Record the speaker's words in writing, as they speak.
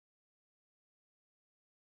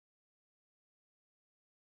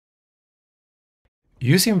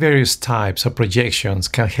Using various types of projections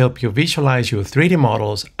can help you visualize your 3D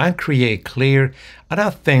models and create clear and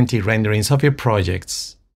authentic renderings of your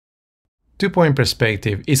projects. Two-point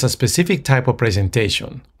perspective is a specific type of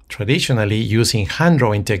presentation, traditionally using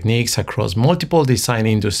hand-drawing techniques across multiple design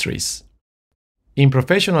industries. In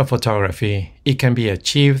professional photography, it can be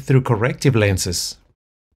achieved through corrective lenses.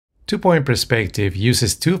 Two-point perspective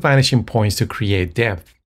uses two vanishing points to create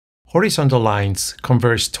depth. Horizontal lines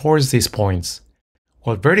converge towards these points,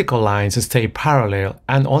 while vertical lines stay parallel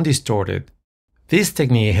and undistorted. This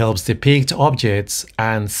technique helps depict objects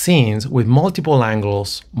and scenes with multiple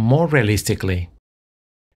angles more realistically.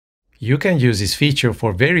 You can use this feature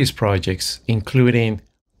for various projects, including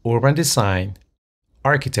urban design,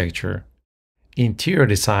 architecture, interior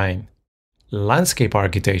design, landscape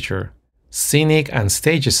architecture, scenic and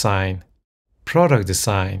stage design, product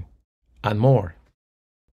design, and more.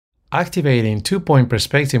 Activating two-point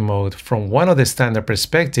perspective mode from one of the standard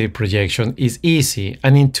perspective projections is easy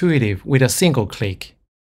and intuitive with a single click.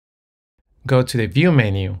 Go to the View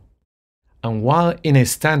menu, and while in a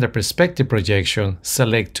standard perspective projection,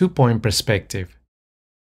 select two-point perspective.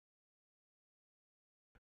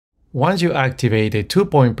 Once you activate a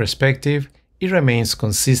two-point perspective, it remains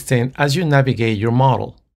consistent as you navigate your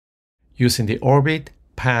model. Using the Orbit,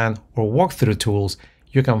 Pan, or Walkthrough tools,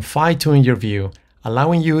 you can fine-tune your view,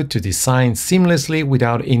 allowing you to design seamlessly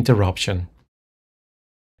without interruption.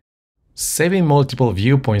 Saving multiple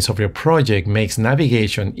viewpoints of your project makes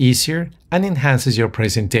navigation easier and enhances your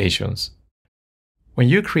presentations. When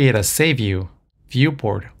you create a save view,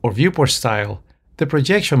 viewport, or viewport style, the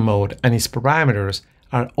projection mode and its parameters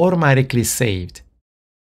are automatically saved.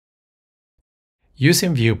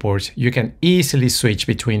 Using viewports, you can easily switch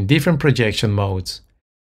between different projection modes.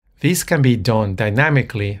 This can be done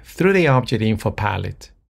dynamically through the Object Info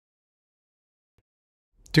palette.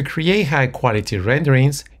 To create high-quality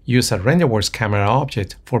renderings, use a RenderWorks camera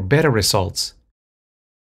object for better results.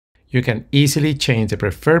 You can easily change the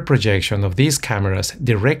preferred projection of these cameras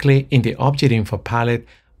directly in the Object Info palette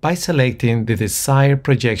by selecting the desired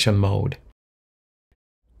projection mode.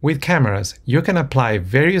 With cameras, you can apply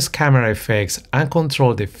various camera effects and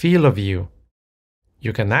control the field of view.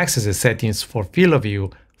 You can access the settings for field of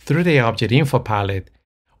view through the Object Info palette,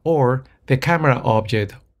 or the camera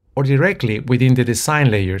object, or directly within the design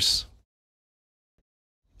layers.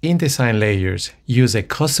 In design layers, use a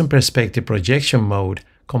custom perspective projection mode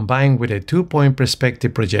combined with a two-point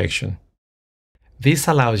perspective projection. This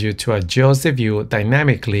allows you to adjust the view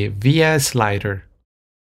dynamically via a slider.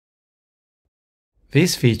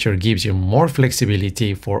 This feature gives you more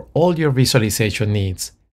flexibility for all your visualization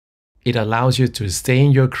needs. It allows you to stay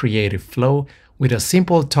in your creative flow with a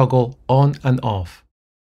simple toggle on and off.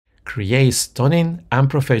 Create stunning and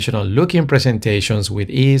professional-looking presentations with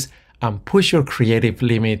ease and push your creative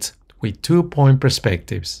limits with two-point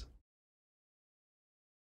perspectives.